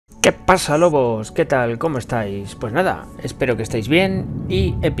¿Qué pasa, lobos? ¿Qué tal? ¿Cómo estáis? Pues nada, espero que estéis bien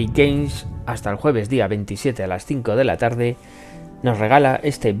y Epic Games, hasta el jueves día 27 a las 5 de la tarde, nos regala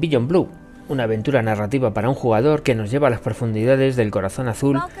este Beyond Blue, una aventura narrativa para un jugador que nos lleva a las profundidades del corazón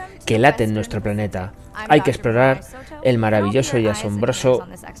azul que late en nuestro planeta. Hay que explorar el maravilloso y asombroso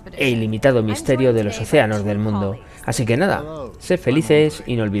e ilimitado misterio de los océanos del mundo. Así que nada, sed felices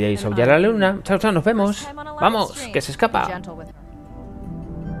y no olvidéis aullar a la luna. Chao, chao, nos vemos. ¡Vamos, que se escapa!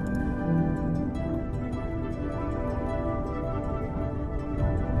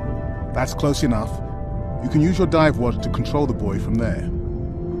 That's close enough. You can use your dive watch to control the boy from there.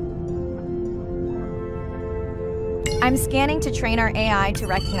 I'm scanning to train our AI to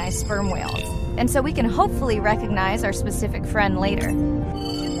recognize sperm whales, and so we can hopefully recognize our specific friend later.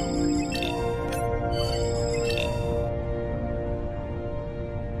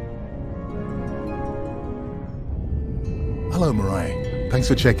 Hello, Mariah. Thanks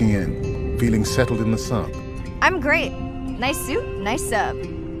for checking in. Feeling settled in the sub? I'm great. Nice suit, nice sub.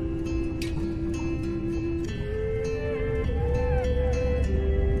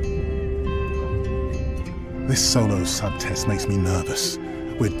 This solo sub test makes me nervous.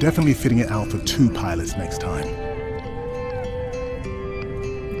 We're definitely fitting it out for 2 pilots next time.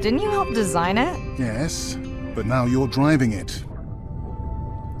 Didn't you help design it? Yes, but now you're driving it.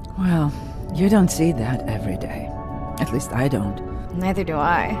 Well, you don't see that every day. At least I don't. Neither do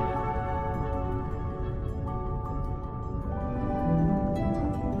I.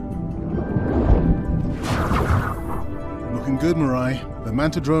 Looking good, Mariah. The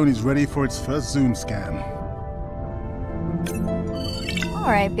Manta drone is ready for its first zoom scan.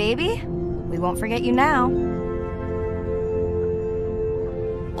 All right, baby. We won't forget you now.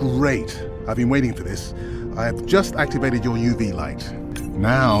 Great. I've been waiting for this. I have just activated your UV light.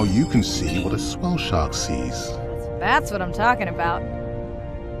 Now you can see what a swell shark sees. That's what I'm talking about.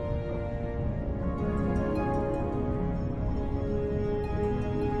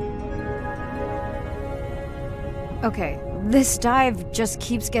 Okay, this dive just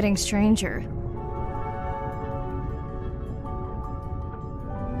keeps getting stranger.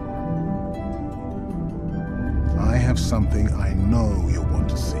 I have something I know you'll want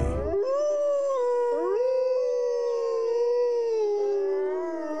to see.